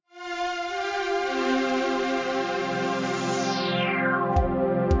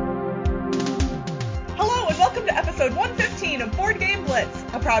Blitz,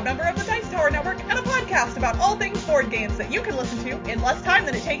 a proud member of the Dice Tower Network and a podcast about all things board games that you can listen to in less time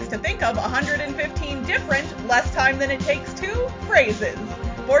than it takes to think of 115 different, less time than it takes to phrases.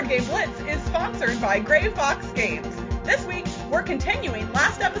 Board Game Blitz is sponsored by Gray Fox Games. This week, we're continuing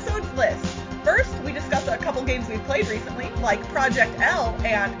last episode's list. First, we discuss a couple games we've played recently, like Project L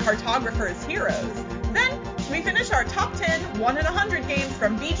and Cartographer's Heroes. Then, we finish our top 10 1 in 100 games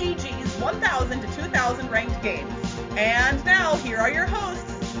from BGG's 1,000 to 2,000 ranked games. And now, here are your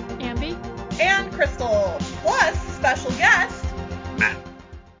hosts, Ambi and Crystal, plus special guest, Matt.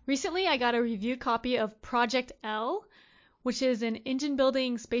 Recently, I got a reviewed copy of Project L, which is an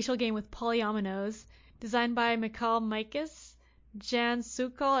engine-building spatial game with polyominoes, designed by Mikhail Mikas, Jan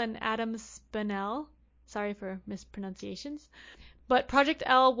Sukol, and Adam Spanel. Sorry for mispronunciations. But Project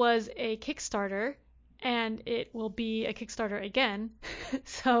L was a Kickstarter, and it will be a Kickstarter again.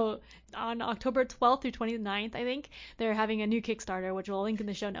 So on October 12th through 29th, I think, they're having a new Kickstarter, which we'll link in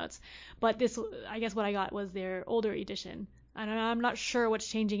the show notes. But this, I guess what I got was their older edition. I'm not sure what's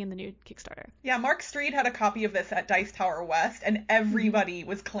changing in the new Kickstarter. Yeah, Mark Street had a copy of this at Dice Tower West, and everybody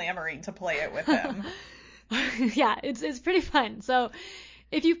was clamoring to play it with him. Yeah, it's pretty fun. So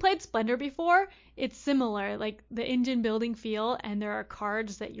if you've played Splendor before, it's similar, like the engine building feel, and there are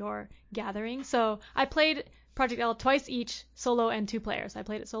cards that you're gathering. So I played Project L twice each, solo and two players. I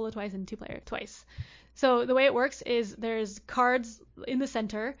played it solo twice and two player twice. So the way it works is there's cards in the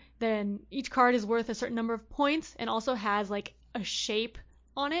center, then each card is worth a certain number of points and also has like a shape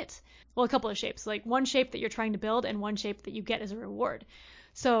on it. Well, a couple of shapes, like one shape that you're trying to build and one shape that you get as a reward.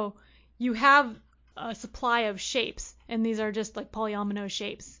 So you have a supply of shapes, and these are just like polyomino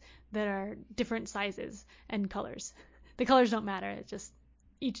shapes that are different sizes and colors. The colors don't matter, it's just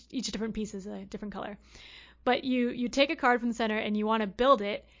each different piece is a different color. But you take a card from the center and you want to build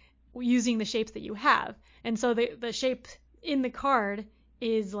it using the shapes that you have. And so the shape in the card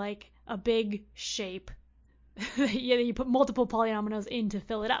is like a big shape that you put multiple polyominoes in to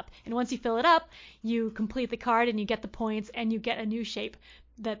fill it up. And once you fill it up, you complete the card and you get the points and you get a new shape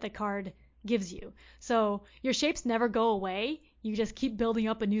that the card gives you. So your shapes never go away. You just keep building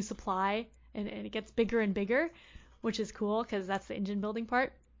up a new supply, and it gets bigger and bigger, which is cool because that's the engine building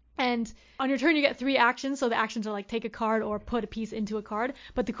part. And on your turn, you get 3 actions. So the actions are like take a card or put a piece into a card.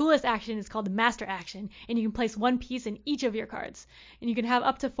 But the coolest action is called the master action, and you can place 1 piece in each of your cards. And you can have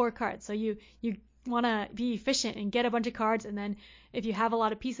up to 4 cards. So you want to be efficient and get a bunch of cards, and then if you have a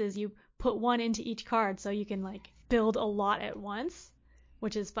lot of pieces, you put 1 into each card so you can like build a lot at once,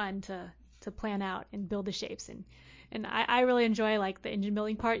 which is fun to plan out and build the shapes. And I really enjoy like the engine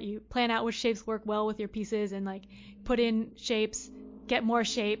building part. You plan out which shapes work well with your pieces and like put in shapes, get more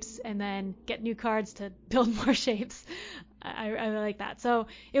shapes, and then get new cards to build more shapes. I really like that. So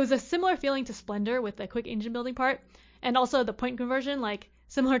it was a similar feeling to Splendor with the quick engine building part, and also the point conversion, like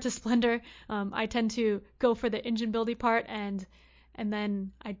similar to Splendor. I tend to go for the engine building part, and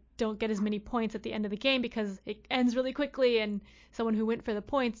then I don't get as many points at the end of the game because it ends really quickly and someone who went for the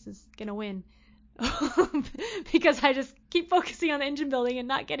points is going to win. Because I just keep focusing on the engine building and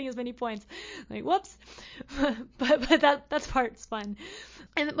not getting as many points. Like, whoops. but that's part's fun.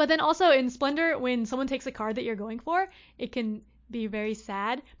 But then also in Splendor, when someone takes a card that you're going for, it can be very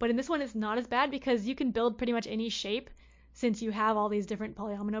sad. But in this one, it's not as bad because you can build pretty much any shape since you have all these different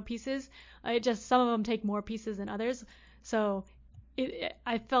polyomino pieces. Some of them take more pieces than others. So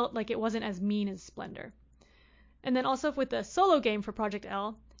I felt like it wasn't as mean as Splendor. And then also with the solo game for Project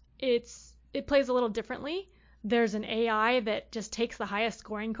L, it plays a little differently. There's an AI that just takes the highest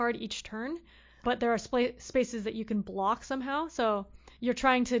scoring card each turn, but there are spaces that you can block somehow. So you're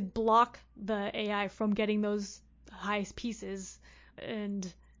trying to block the AI from getting those highest pieces,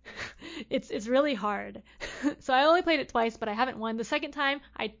 and it's really hard. So I only played it twice, but I haven't won. The second time,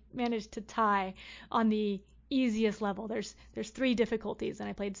 I managed to tie on the easiest level. There's 3 difficulties, and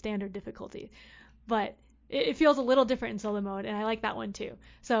I played standard difficulty. But it feels a little different in solo mode, and I like that one too.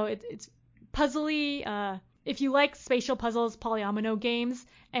 So it's puzzly. If you like spatial puzzles, polyomino games,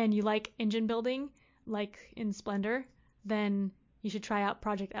 and you like engine building, like in Splendor, then you should try out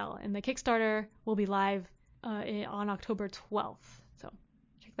Project L. And the Kickstarter will be live on October 12th. So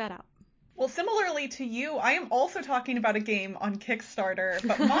check that out. Well, similarly to you, I am also talking about a game on Kickstarter,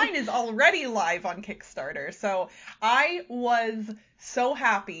 but mine is already live on Kickstarter. So I was so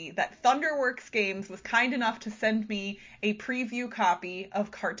happy that Thunderworks Games was kind enough to send me a preview copy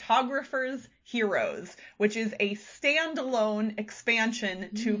of Cartographer's Heroes, which is a standalone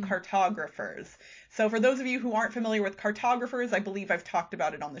expansion to Cartographers. So for those of you who aren't familiar with Cartographers, I believe I've talked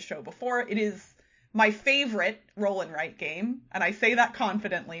about it on the show before. It is my favorite roll and write game, and I say that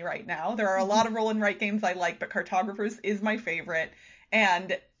confidently right now. There are a lot of roll and write games I like, but Cartographers is my favorite.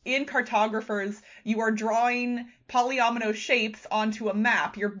 And in Cartographers, you are drawing polyomino shapes onto a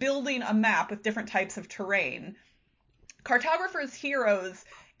map. You're building a map with different types of terrain. Cartographers Heroes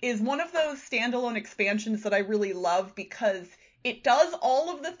is one of those standalone expansions that I really love because it does all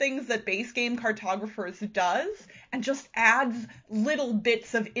of the things that base game Cartographers does and just adds little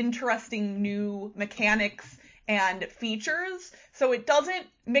bits of interesting new mechanics and features. So it doesn't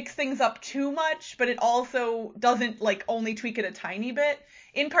mix things up too much, but it also doesn't only tweak it a tiny bit.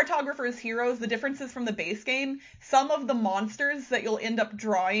 In Cartographers Heroes, the differences from the base game, some of the monsters that you'll end up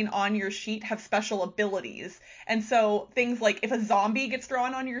drawing on your sheet have special abilities. And so things like if a zombie gets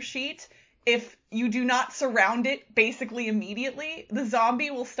drawn on your sheet, if you do not surround it basically immediately, the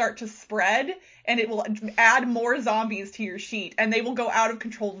zombie will start to spread and it will add more zombies to your sheet and they will go out of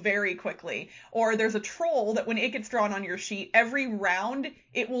control very quickly. Or there's a troll that when it gets drawn on your sheet, every round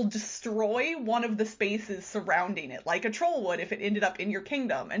it will destroy one of the spaces surrounding it, like a troll would if it ended up in your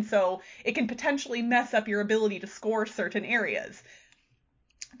kingdom. And so it can potentially mess up your ability to score certain areas.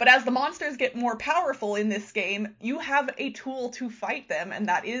 But as the monsters get more powerful in this game, you have a tool to fight them, and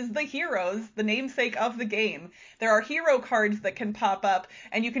that is the heroes, the namesake of the game. There are hero cards that can pop up,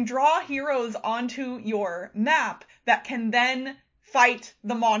 and you can draw heroes onto your map that can then fight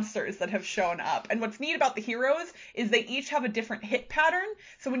the monsters that have shown up. And what's neat about the heroes is they each have a different hit pattern.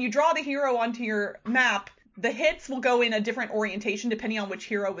 So when you draw the hero onto your map, the hits will go in a different orientation depending on which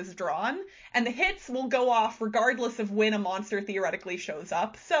hero is drawn, and the hits will go off regardless of when a monster theoretically shows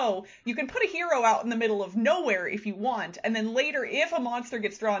up. So you can put a hero out in the middle of nowhere if you want, and then later if a monster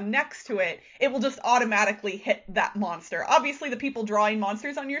gets drawn next to it, it will just automatically hit that monster. Obviously the people drawing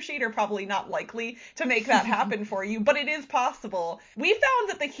monsters on your sheet are probably not likely to make that happen for you, but it is possible. We found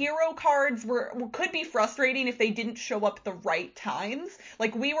that the hero cards could be frustrating if they didn't show up at the right times.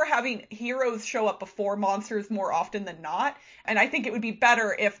 Like we were having heroes show up before monsters more often than not, and I think it would be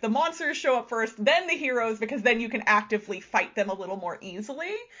better if the monsters show up first, then the heroes, because then you can actively fight them a little more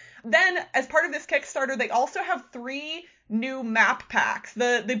easily. Then, as part of this Kickstarter, they also have 3 new map packs.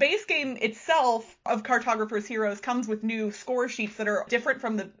 The base game itself of Cartographers Heroes comes with new score sheets that are different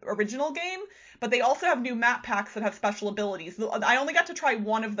from the original game, but they also have new map packs that have special abilities. I only got to try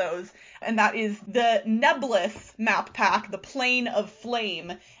one of those, and that is the Neblis map pack, the Plane of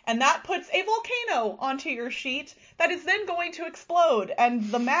Flame, and that puts a volcano onto your sheet that is then going to explode,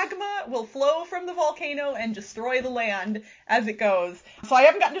 and the magma will flow from the volcano and destroy the land as it goes. So I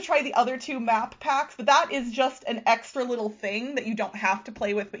haven't gotten to try the other 2 map packs, but that is just an extra little thing that you don't have to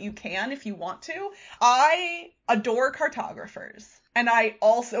play with, but you can if you want to. I adore Cartographers. And I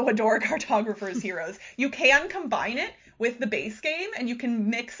also adore Cartographers Heroes. You can combine it with the base game, and you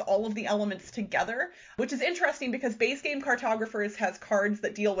can mix all of the elements together, which is interesting because base game Cartographers has cards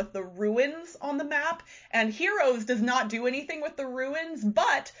that deal with the ruins on the map, and Heroes does not do anything with the ruins,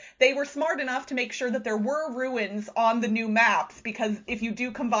 but they were smart enough to make sure that there were ruins on the new maps, because if you do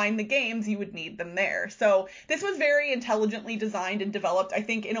combine the games, you would need them there. So this was very intelligently designed and developed, I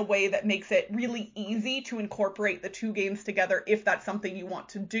think, in a way that makes it really easy to incorporate the 2 games together if that's something you want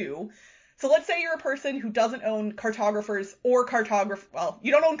to do. So let's say you're a person who doesn't own Cartographers or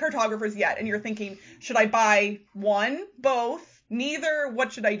you don't own Cartographers yet, and you're thinking, should I buy one, both, neither?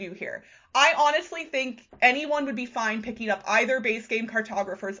 What should I do here? I honestly think anyone would be fine picking up either base game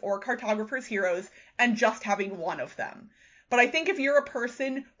Cartographers or Cartographers Heroes and just having one of them. But I think if you're a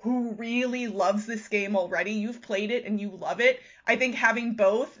person who really loves this game already, you've played it and you love it, I think having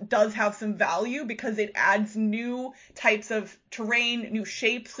both does have some value because it adds new types of terrain, new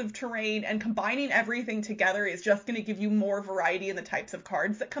shapes of terrain, and combining everything together is just going to give you more variety in the types of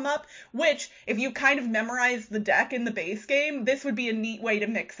cards that come up, which, if you kind of memorize the deck in the base game, this would be a neat way to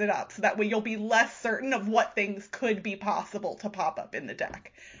mix it up, so that way you'll be less certain of what things could be possible to pop up in the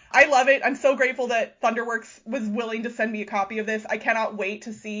deck. I love it. I'm so grateful that Thunderworks was willing to send me a copy of this. I cannot wait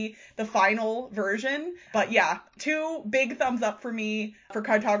to see the final version. But yeah, 2 big thumbs up for me for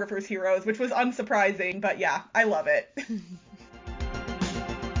Cartographers Heroes, which was unsurprising, but yeah, I love it.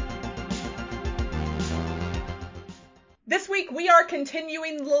 This week, we are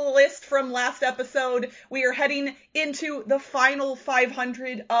continuing the list from last episode. We are heading into the final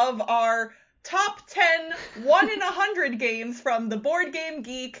 500 of our top 10 1 in 100 games from the Board Game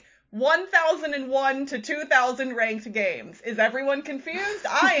Geek 1001 to 2000 ranked games. Is everyone confused?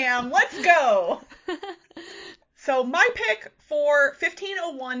 I am. Let's go. So my pick for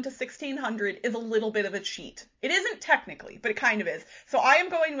 1501 to 1600 is a little bit of a cheat. It isn't technically, but it kind of is. So I am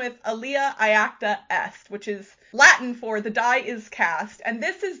going with Alia Iacta Est, which is Latin for the die is cast, and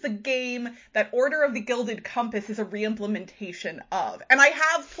this is the game that Order of the Gilded Compass is a reimplementation of. And I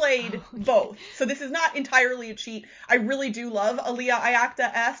have played both, so this is not entirely a cheat. I really do love Alia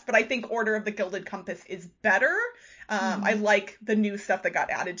Iacta Est, but I think Order of the Gilded Compass is better. I like the new stuff that got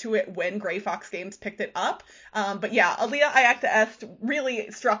added to it when Gray Fox Games picked it up. But yeah, Alia Iacta Est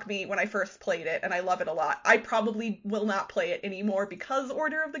really struck me when I first played it, and I love it a lot. I probably will not play it anymore because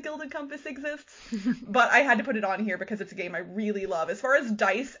Order of the Gilded Compass exists, but I had to put it on here because it's a game I really love. As far as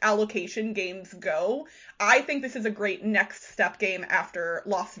dice allocation games go, I think this is a great next step game after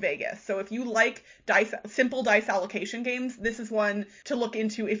Las Vegas. So if you like simple dice allocation games, this is one to look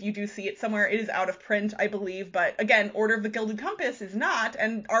into if you do see it somewhere. It is out of print, I believe, but again, Order of the Gilded Compass is not,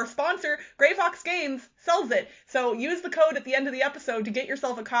 and our sponsor, Gray Fox Games, sells it. So use the code at the end of the episode to get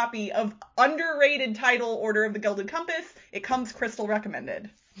yourself a copy of underrated title Order of the Gilded Compass. It comes crystal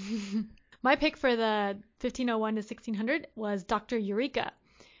recommended. My pick for the 1501 to 1600 was Dr. Eureka,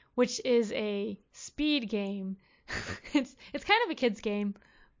 which is a speed game. It's kind of a kid's game,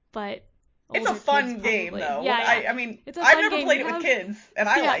 but it's a fun game, though. Yeah. I mean, I've never played it with kids, and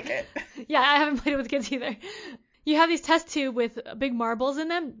I like it. Yeah, I haven't played it with kids either. You have these test tubes with big marbles in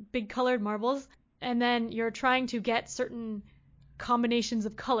them, big colored marbles, and then you're trying to get certain combinations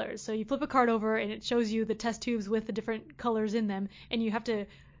of colors. So you flip a card over, and it shows you the test tubes with the different colors in them, and you have to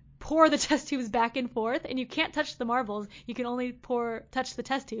pour the test tubes back and forth, and you can't touch the marbles. You can only touch the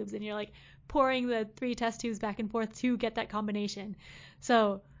test tubes, and you're like pouring the 3 test tubes back and forth to get that combination.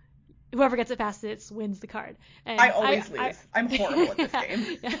 So whoever gets it fastest wins the card. And I always lose. I'm horrible at this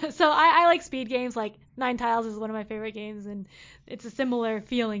game. Yeah. So I like speed games. Like 9 Tiles is one of my favorite games, and it's a similar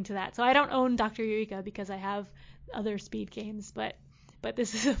feeling to that. So I don't own Dr. Eureka because I have other speed games, but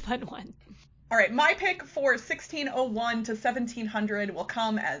this is a fun one. All right, my pick for 1601 to 1700 will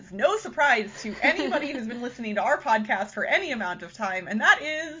come as no surprise to anybody who's been listening to our podcast for any amount of time, and that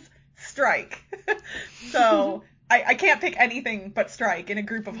is Strike. So I can't pick anything but Strike in a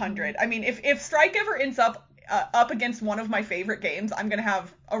group of 100. I mean, if Strike ever ends up against one of my favorite games, I'm going to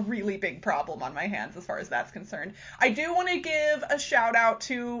have a really big problem on my hands as far as that's concerned. I do want to give a shout out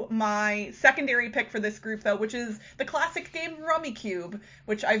to my secondary pick for this group, though, which is the classic game Rummikub,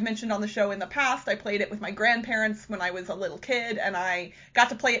 which I've mentioned on the show in the past. I played it with my grandparents when I was a little kid, and I got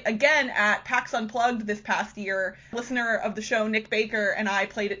to play it again at PAX Unplugged this past year. Listener of the show, Nick Baker, and I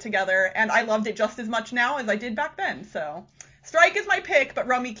played it together, and I loved it just as much now as I did back then. So Strike is my pick, but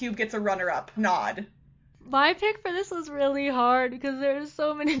Rummikub gets a runner-up nod. My pick for this was really hard because there's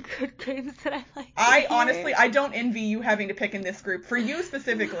so many good games that I like. Honestly, I don't envy you having to pick in this group. For you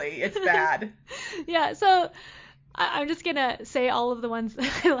specifically, it's bad. Yeah, so I'm just going to say all of the ones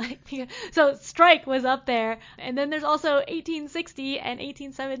that I like. So Strike was up there, and then there's also 1860 and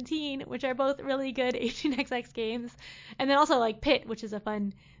 1817, which are both really good 18XX games. And then also like Pit, which is a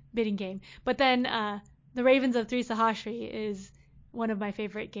fun bidding game. But then The Ravens of Three Sahasri is one of my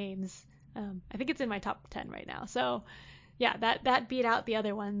favorite games. I think it's in my top 10 right now. So yeah, that beat out the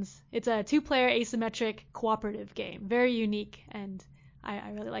other ones. It's a 2-player asymmetric cooperative game. Very unique, and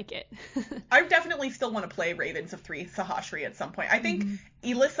I really like it. I definitely still want to play Ravens of Three Sahasri at some point. I think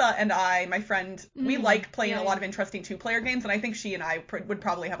Elissa and I, my friend, we like playing a lot of interesting 2-player games, and I think she and I would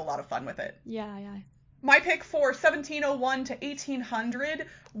probably have a lot of fun with it. Yeah. My pick for 1701 to 1800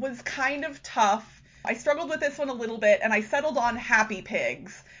 was kind of tough. I struggled with this one a little bit, and I settled on Happy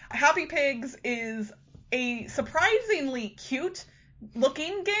Pigs. Happy Pigs is a surprisingly cute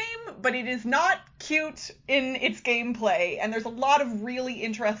looking game, but it is not cute in its gameplay, and there's a lot of really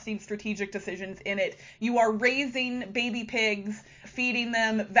interesting strategic decisions in it. You are raising baby pigs, feeding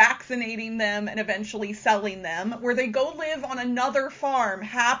them, vaccinating them, and eventually selling them, where they go live on another farm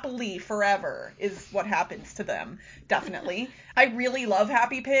happily forever is what happens to them, definitely. I really love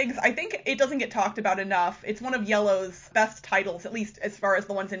Happy Pigs. I think it doesn't get talked about enough. It's one of Yellow's best titles, at least as far as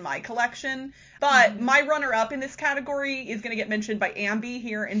the ones in my collection. But my runner-up in this category is going to get mentioned by Ambi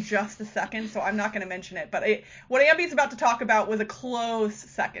here in just a second, so I'm not going to mention it. But what Ambi's about to talk about was a close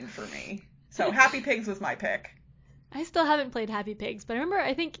second for me. So Happy Pigs was my pick. I still haven't played Happy Pigs, but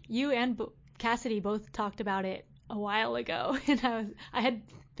I think you and Cassidy both talked about it a while ago, and I had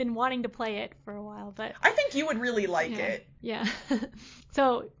been wanting to play it for a while, but I think you would really like it. Yeah.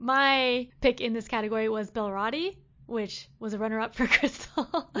 So my pick in this category was Belrati, which was a runner-up for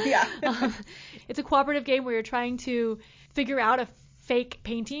Crystal. Yeah. It's a cooperative game where you're trying to figure out if fake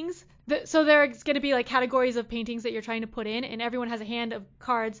paintings So there's going to be like categories of paintings that you're trying to put in, and everyone has a hand of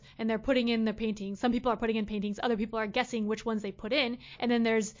cards, and they're putting in their paintings. Some people are putting in paintings, other people are guessing which ones they put in, and then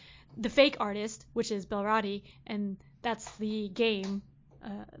there's the fake artist, which is Belrati, and that's the game,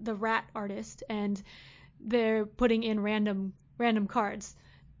 the rat artist, and they're putting in random cards.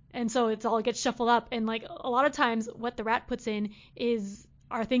 And so it's all gets shuffled up, and like a lot of times what the rat puts in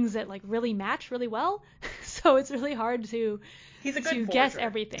are things that like really match really well. So it's really hard to guess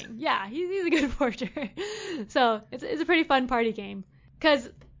everything. Yeah, he's a good forger. So it's a pretty fun party game. Cause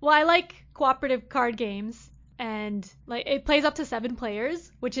I like cooperative card games, and like it plays up to 7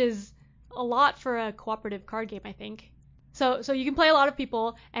 players, which is a lot for a cooperative card game, I think. So you can play a lot of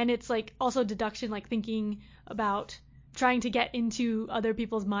people, and it's like also deduction, like thinking about trying to get into other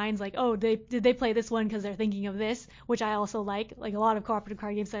people's minds, like, oh, did they play this one because they're thinking of this, which I also like. Like a lot of cooperative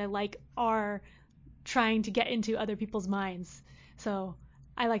card games that I like are trying to get into other people's minds. So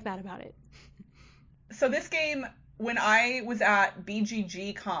I like that about it. So this game, when I was at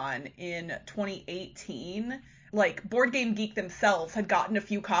BGG Con in 2018, like Board Game Geek themselves had gotten a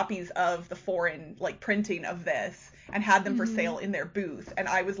few copies of the foreign like printing of this and had them for sale in their booth, and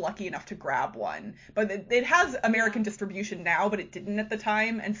I was lucky enough to grab one. But it has American distribution now, but it didn't at the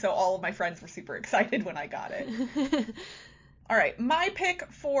time, and so all of my friends were super excited when I got it. All right, my pick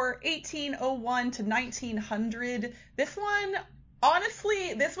for 1801 to 1900. This one,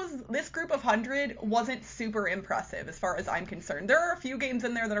 honestly, this group of 100 wasn't super impressive as far as I'm concerned. There are a few games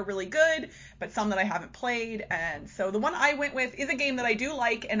in there that are really good, but some that I haven't played, and so the one I went with is a game that I do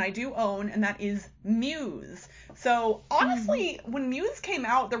like and I do own, and that is Muse. So honestly, when Muse came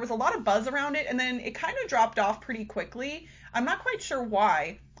out, there was a lot of buzz around it, and then it kind of dropped off pretty quickly. I'm not quite sure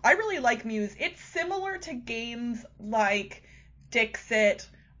why. I really like Muse. It's similar to games like Dixit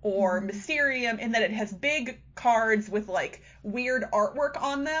or Mysterium in that it has big cards with like weird artwork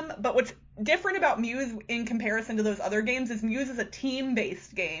on them, but what's different about Muse in comparison to those other games is Muse is a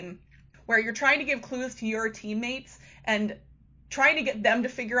team-based game where you're trying to give clues to your teammates and trying to get them to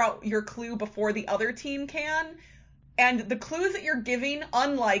figure out your clue before the other team can. And the clues that you're giving,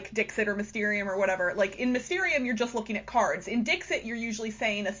 unlike Dixit or Mysterium or whatever, like in Mysterium, you're just looking at cards. In Dixit, you're usually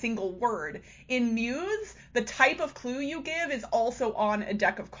saying a single word. In Muse, the type of clue you give is also on a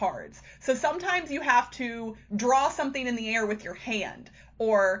deck of cards. So sometimes you have to draw something in the air with your hand,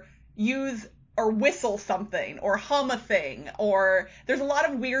 or use or whistle something, or hum a thing, or there's a lot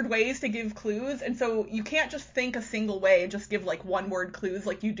of weird ways to give clues, and so you can't just think a single way and just give like one word clues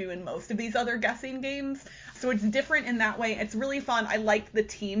like you do in most of these other guessing games. So it's different in that way. It's really fun. I like the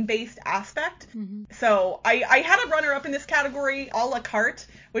team-based aspect. So I had a runner-up in this category, A La Carte,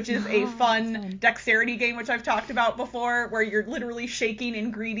 which is a fun dexterity game, which I've talked about before, where you're literally shaking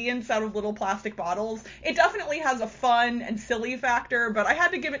ingredients out of little plastic bottles. It definitely has a fun and silly factor, but I had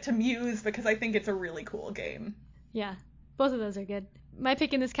to give it to Muse because I think it's a really cool game. Yeah, both of those are good. My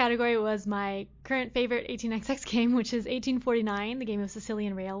pick in this category was my current favorite 18xx game, which is 1849, the game of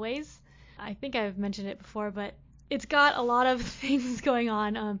Sicilian Railways. I think I've mentioned it before, but it's got a lot of things going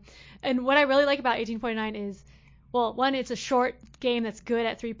on. And what I really like about 1849 is, well, one, it's a short game that's good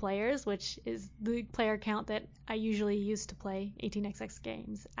at 3 players, which is the player count that I usually use to play 18xx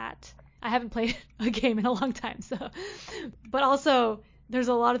games at. I haven't played a game in a long time, so. But also, there's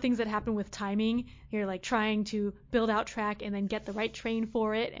a lot of things that happen with timing. You're like trying to build out track and then get the right train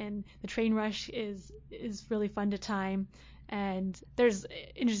for it, and the train rush is really fun to time. And there's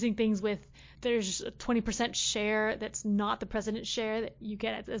interesting things with, there's a 20% share that's not the president's share that you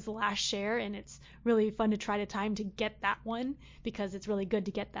get as the last share, and it's really fun to try to time to get that one because it's really good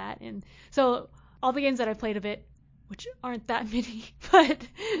to get that. And so all the games that I've played of it, which aren't that many,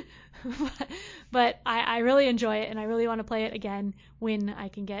 but I really enjoy it, and I really want to play it again when I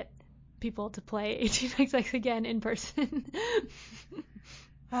can get people to play 18xx again in person.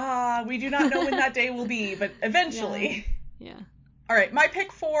 We do not know when that day will be, but eventually. Yeah. All right, my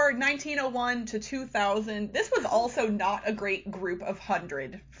pick for 1901 to 2000. This was also not a great group of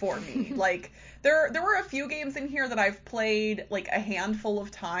 100 for me. Like there were a few games in here that I've played like a handful of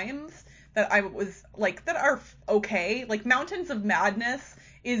times that I was like that are okay. Like Mountains of Madness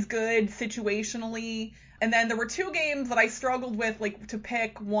is good situationally, and then there were 2 games that I struggled with like to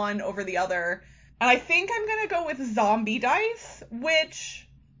pick one over the other. And I think I'm going to go with Zombie Dice, which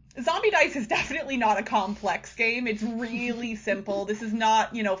Zombie Dice is definitely not a complex game. It's really simple. This is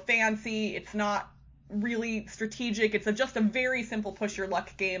not, fancy. It's not really strategic. It's just a very simple push your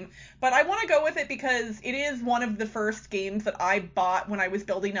luck game. But I want to go with it because it is one of the first games that I bought when I was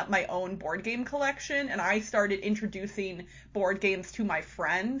building up my own board game collection, and I started introducing board games to my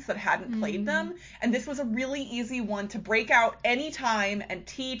friends that hadn't played them. And this was a really easy one to break out anytime and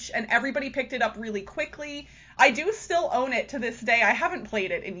teach, and everybody picked it up really quickly. I do still own it to this day. I haven't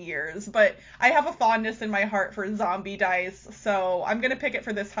played it in years, but I have a fondness in my heart for Zombie Dice, so I'm going to pick it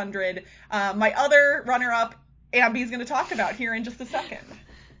for this 100. My other runner-up, Ambi's going to talk about here in just a second.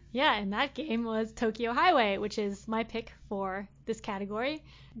 Yeah, and that game was Tokyo Highway, which is my pick for this category.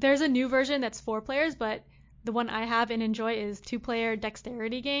 There's a new version that's 4 players, but the one I have and enjoy is 2-player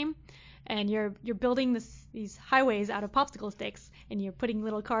dexterity game. And you're building these highways out of popsicle sticks, and you're putting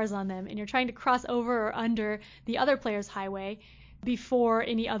little cars on them, and you're trying to cross over or under the other player's highway before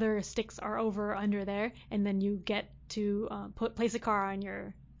any other sticks are over or under there, and then you get to place a car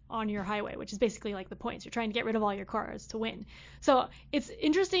on your highway, which is basically like the points. You're trying to get rid of all your cars to win. So it's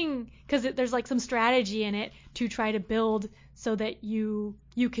interesting because there's like some strategy in it to try to build so that you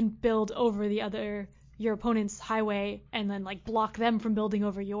can build over your opponent's highway and then like block them from building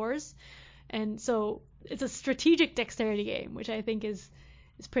over yours. And so it's a strategic dexterity game, which I think is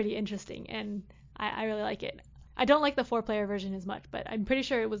pretty interesting, and I really like it. I don't like the 4-player version as much, but I'm pretty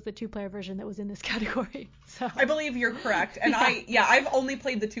sure it was the 2-player version that was in this category. So I believe you're correct. And I've only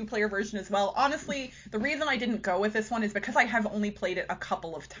played the 2-player version as well. Honestly, the reason I didn't go with this one is because I have only played it a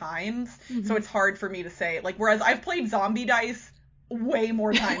couple of times. So it's hard for me to say, like, whereas I've played Zombie Dice way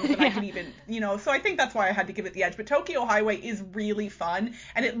more times than I could even, so I think that's why I had to give it the edge. But Tokyo Highway is really fun,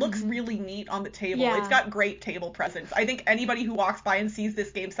 and it looks really neat on the table. Yeah. It's got great table presence. I think anybody who walks by and sees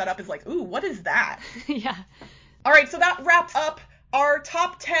this game set up is like, ooh, what is that? Yeah. All right, so that wraps up our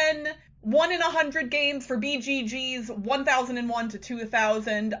top 10 1 in 100 games for BGG's 1001 to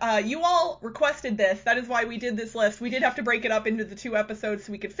 2000. You all requested this. That is why we did this list. We did have to break it up into the 2 episodes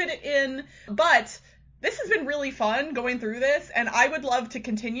so we could fit it in, but this has been really fun going through this, and I would love to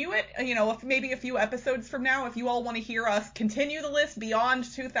continue it, maybe a few episodes from now. If you all want to hear us continue the list beyond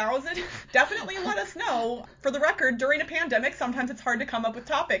 2000, definitely let us know. For the record, during a pandemic, sometimes it's hard to come up with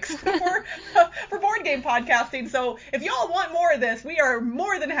topics for board game podcasting, so if y'all want more of this, we are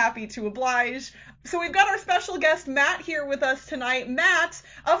more than happy to oblige. So we've got our special guest, Matt, here with us tonight. Matt,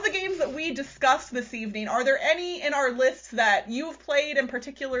 of the games that we discussed this evening, are there any in our list that you've played and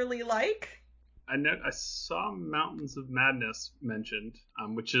particularly like? I saw Mountains of Madness mentioned,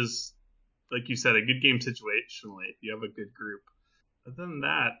 which is, like you said, a good game situationally if you have a good group. Other than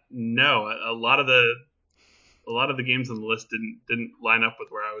that, no. A lot of the games on the list didn't line up with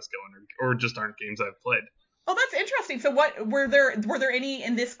where I was going, or just aren't games I've played. Oh, that's interesting. So what were there any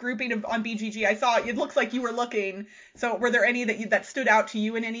in this grouping on BGG? I saw it looks like you were looking. So were there any that stood out to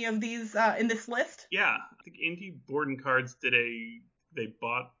you in any of these in this list? Yeah, I think Indie Board and Cards they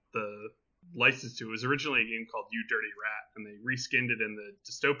bought the license to. It was originally a game called You Dirty Rat, and they reskinned it in the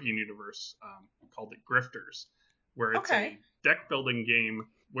dystopian universe, called it Grifters, where it's a deck building game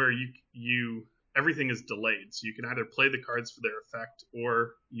where you everything is delayed, so you can either play the cards for their effect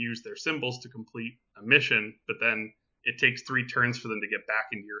or use their symbols to complete a mission, but then it takes 3 turns for them to get back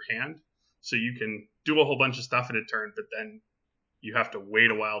into your hand, so you can do a whole bunch of stuff in a turn, but then you have to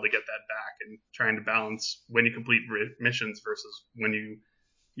wait a while to get that back, and trying to balance when you complete missions versus when you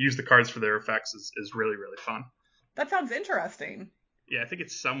use the cards for their effects is really, really fun. That sounds interesting. Yeah, I think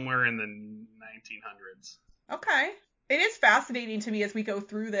it's somewhere in the 1900s. Okay. It is fascinating to me as we go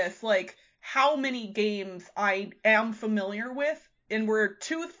through this, like, how many games I am familiar with, and we're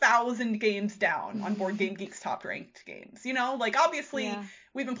 2,000 games down on Board Game Geek's top ranked games. Obviously,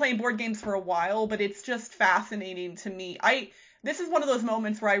 We've been playing board games for a while, but it's just fascinating to me. This is one of those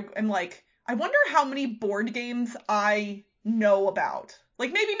moments where I am like, I wonder how many board games I know about.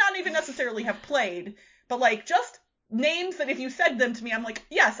 Like, maybe not even necessarily have played, but like just names that if you said them to me, I'm like,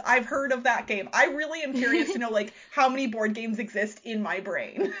 yes, I've heard of that game. I really am curious to know like how many board games exist in my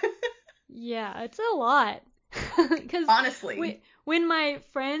brain. Yeah, it's a lot. Because honestly, when my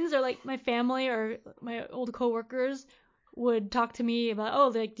friends or like my family or my old coworkers would talk to me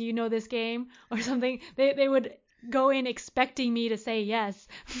about, like, do you know this game or something, they would go in expecting me to say yes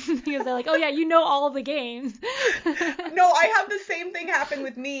because they're like, oh yeah, you know all the games. No, I have the same thing happen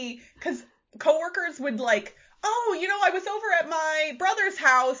with me because coworkers would like, oh, I was over at my brother's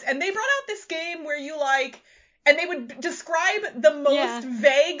house and they brought out this game where you like and they would describe the most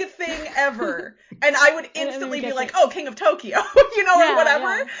vague thing ever. And I would instantly be like, oh, King of Tokyo, or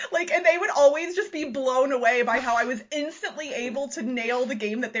whatever. Yeah. Like, and they would always just be blown away by how I was instantly able to nail the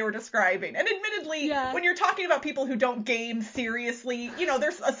game that they were describing. And admittedly, when you're talking about people who don't game seriously,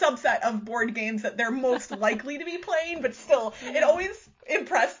 there's a subset of board games that they're most likely to be playing, but still, it always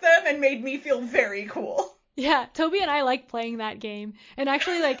impressed them and made me feel very cool. Yeah, Toby and I like playing that game. And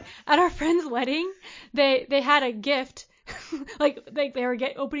actually, like, at our friend's wedding, they had a gift. they were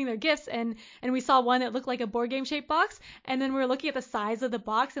opening their gifts, and we saw one that looked like a board game shaped box, and then we were looking at the size of the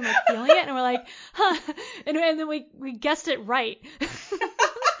box and like feeling it, and we're like, huh, and then we guessed it right.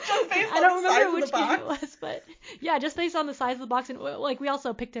 I don't remember which game it was, but yeah, just based on the size of the box, and like we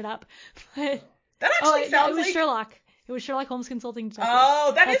also picked it up. But that actually sounds like Sherlock. It was Sherlock Holmes Consulting Detective.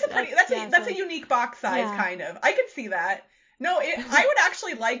 Oh, that's a unique box size, kind of. I could see that. No, I would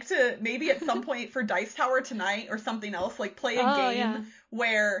actually like to maybe at some point for Dice Tower Tonight or something else, like play a game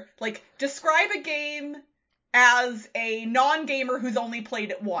where, like, describe a game as a non-gamer who's only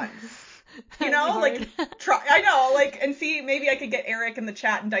played it once. Like, and see, maybe I could get Eric in the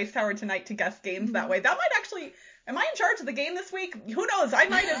chat and Dice Tower Tonight to guess games that way. That might actually... Am I in charge of the game this week? Who knows? I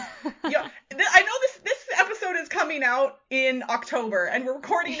might have... I know this episode is coming out in October, and we're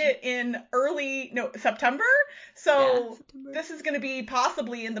recording it in September? So September. This is going to be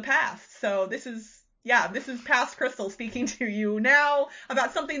possibly in the past. So this is past Crystal speaking to you now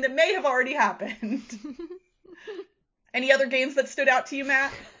about something that may have already happened. Any other games that stood out to you,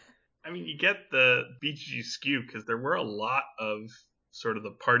 Matt? I mean, you get the BGG skew because there were a lot of sort of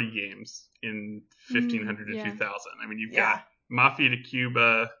the party games in 1500 to 2000. I mean, you've got Mafia de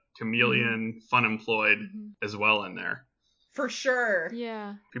Cuba, Chameleon, Fun Employed as well in there. For sure.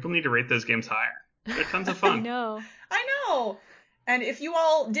 Yeah. People need to rate those games higher. They're tons of fun. I know. And if you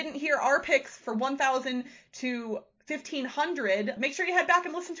all didn't hear our picks for 1000 to 1500, make sure you head back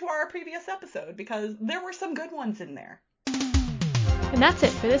and listen to our previous episode because there were some good ones in there. And that's it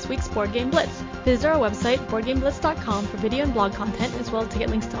for this week's Board Game Blitz. Visit our website, boardgameblitz.com, for video and blog content, as well as to get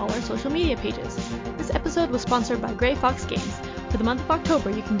links to all our social media pages. This episode was sponsored by Grey Fox Games. For the month of October,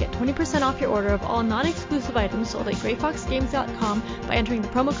 you can get 20% off your order of all non-exclusive items sold at greyfoxgames.com by entering the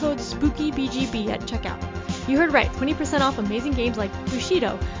promo code SPOOKYBGB at checkout. You heard right, 20% off amazing games like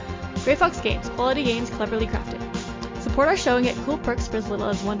Bushido. Grey Fox Games, quality games cleverly crafted. Support our show and get cool perks for as little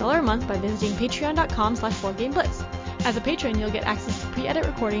as $1 a month by visiting patreon.com/boardgameblitz. As a patron, you'll get access to pre-edit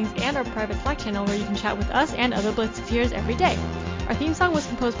recordings and our private Slack channel where you can chat with us and other Blitzers every day. Our theme song was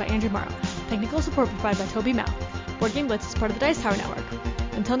composed by Andrew Morrow. Technical support provided by Toby Mao. Board Game Blitz is part of the Dice Tower Network.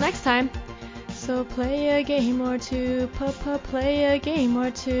 Until next time, so play a game or two, play a game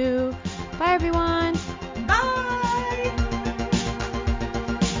or two. Bye, everyone. Bye.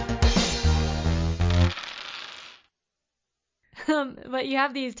 But you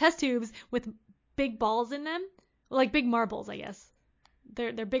have these test tubes with big balls in them. Like big marbles, I guess.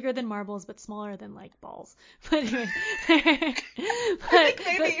 They're bigger than marbles, but smaller than like balls. But anyway, I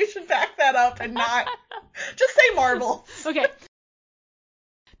think maybe you should back that up and not just say marbles. Okay.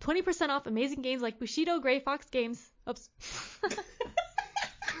 20% off amazing games like Bushido, Grey Fox Games. Oops.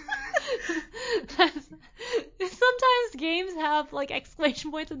 Sometimes games have like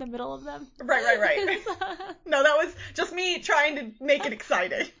exclamation points in the middle of them. Right. No, that was just me trying to make it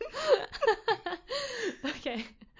exciting. Okay.